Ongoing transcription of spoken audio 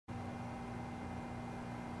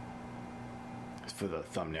for the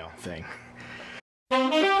thumbnail thing.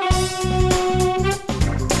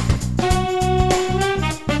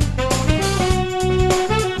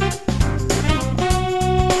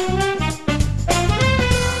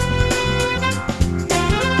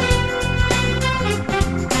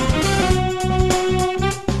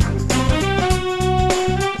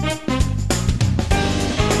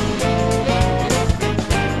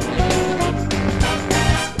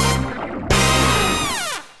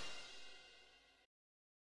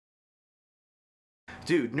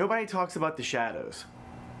 Dude, nobody talks about the shadows.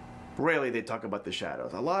 Rarely they talk about the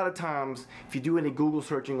shadows. A lot of times, if you do any Google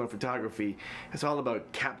searching on photography, it's all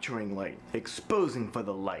about capturing light, exposing for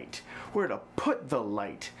the light, where to put the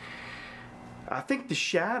light. I think the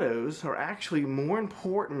shadows are actually more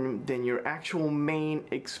important than your actual main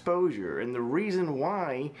exposure. And the reason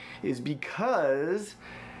why is because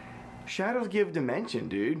shadows give dimension,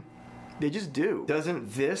 dude. They just do.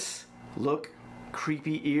 Doesn't this look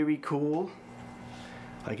creepy, eerie, cool?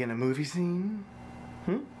 Like in a movie scene?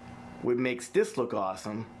 What makes this look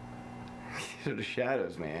awesome are the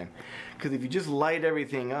shadows, man. Because if you just light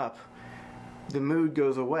everything up, the mood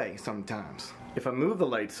goes away sometimes. If I move the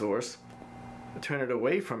light source, turn it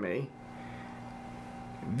away from me,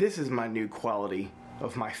 this is my new quality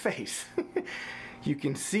of my face. You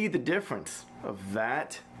can see the difference of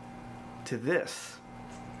that to this.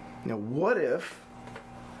 Now what if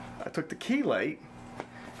I took the key light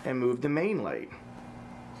and moved the main light?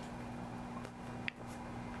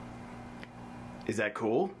 Is that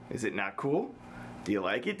cool? Is it not cool? Do you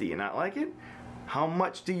like it? Do you not like it? How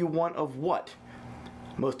much do you want of what?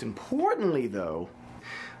 Most importantly though,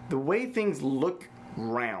 the way things look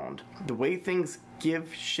round, the way things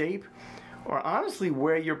give shape, or honestly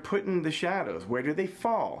where you're putting the shadows. Where do they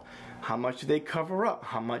fall? How much do they cover up?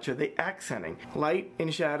 How much are they accenting? Light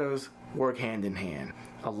and shadows work hand in hand.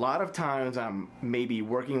 A lot of times I'm maybe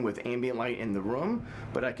working with ambient light in the room,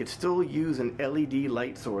 but I could still use an LED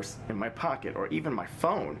light source in my pocket or even my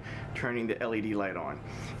phone, turning the LED light on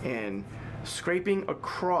and scraping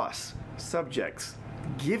across subjects,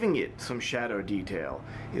 giving it some shadow detail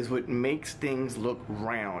is what makes things look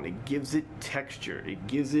round. It gives it texture, it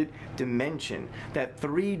gives it dimension. That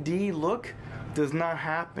 3D look does not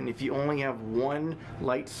happen if you only have one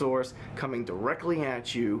light source coming directly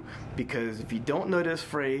at you, because if you don't know this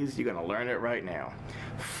phrase, you're gonna learn it right now.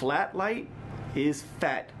 Flat light is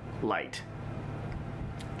fat light.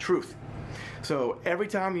 Truth. So every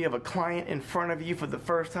time you have a client in front of you for the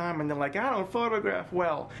first time and they're like, I don't photograph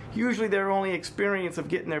well, usually their only experience of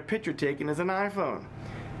getting their picture taken is an iPhone.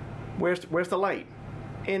 Where's the light?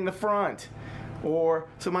 In the front. Or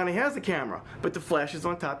somebody has the camera, but the flash is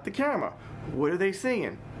on top of the camera. What are they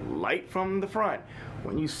seeing? Light from the front.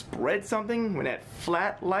 When you spread something, when that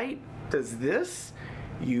flat light does this,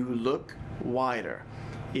 you look wider.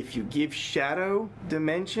 If you give shadow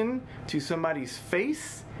dimension to somebody's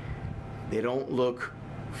face, they don't look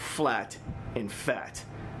flat and fat.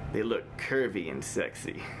 They look curvy and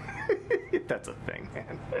sexy. That's a thing,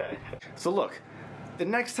 man. So look, the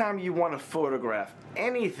next time you want to photograph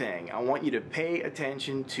anything, I want you to pay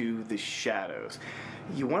attention to the shadows.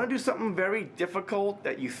 You want to do something very difficult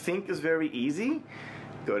that you think is very easy?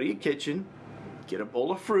 Go to your kitchen, get a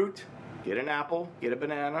bowl of fruit, get an apple, get a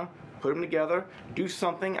banana, put them together, do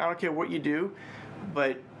something, I don't care what you do,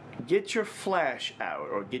 but get your flash out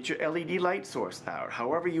or get your LED light source out,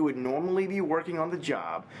 however you would normally be working on the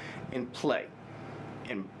job, and play.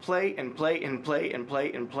 And play and play and play and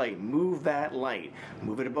play and play. Move that light.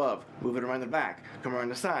 Move it above. Move it around the back. Come around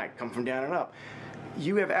the side. Come from down and up.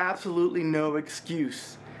 You have absolutely no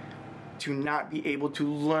excuse to not be able to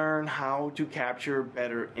learn how to capture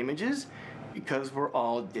better images, because we're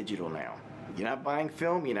all digital now. You're not buying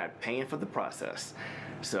film. You're not paying for the process.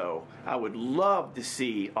 So I would love to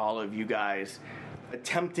see all of you guys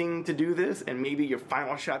attempting to do this, and maybe your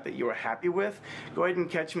final shot that you are happy with. Go ahead and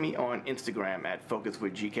catch me on Instagram at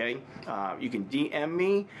FocusWithGK. You can DM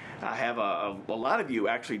me. I have a lot of you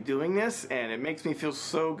actually doing this, and it makes me feel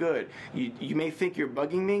so good. You may think you're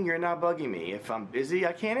bugging me. You're not bugging me. If I'm busy,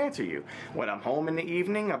 I can't answer you. When I'm home in the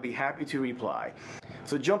evening, I'll be happy to reply.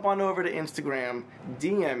 So jump on over to Instagram,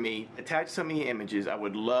 DM me, attach some of your images. I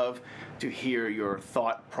would love to hear your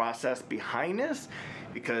thought process behind this,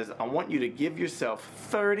 because I want you to give yourself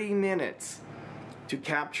 30 minutes to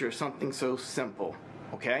capture something so simple,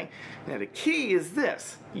 okay? Now the key is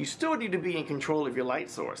this: you still need to be in control of your light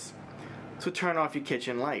source. So turn off your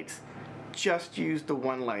kitchen lights. Just use the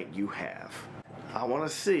one light you have. I want to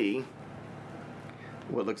see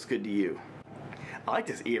what looks good to you. I like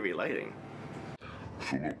this eerie lighting.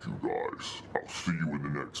 So look, you guys, I'll see you in the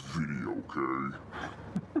next video, okay?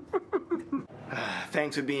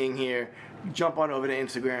 Thanks for being here. Jump on over to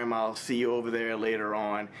Instagram. I'll see you over there later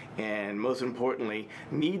on. And most importantly,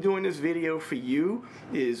 me doing this video for you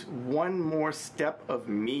is one more step of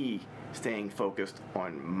me staying focused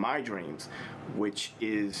on my dreams, which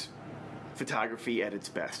is photography at its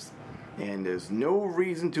best. And there's no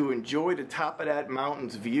reason to enjoy the top of that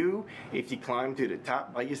mountain's view if you climb to the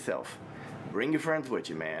top by yourself. Bring your friends with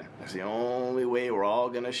you, man. That's the only way we're all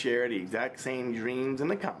gonna share the exact same dreams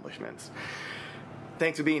and accomplishments.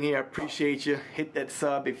 Thanks for being here. I appreciate you. Hit that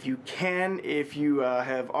sub if you can. If you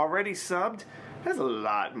have already subbed, there's a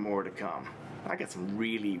lot more to come. I got some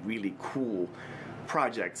really, really cool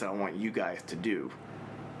projects I want you guys to do.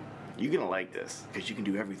 You're gonna like this because you can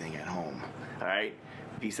do everything at home. All right?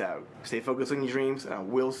 Peace out. Stay focused on your dreams, and I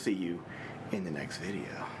will see you in the next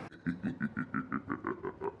video.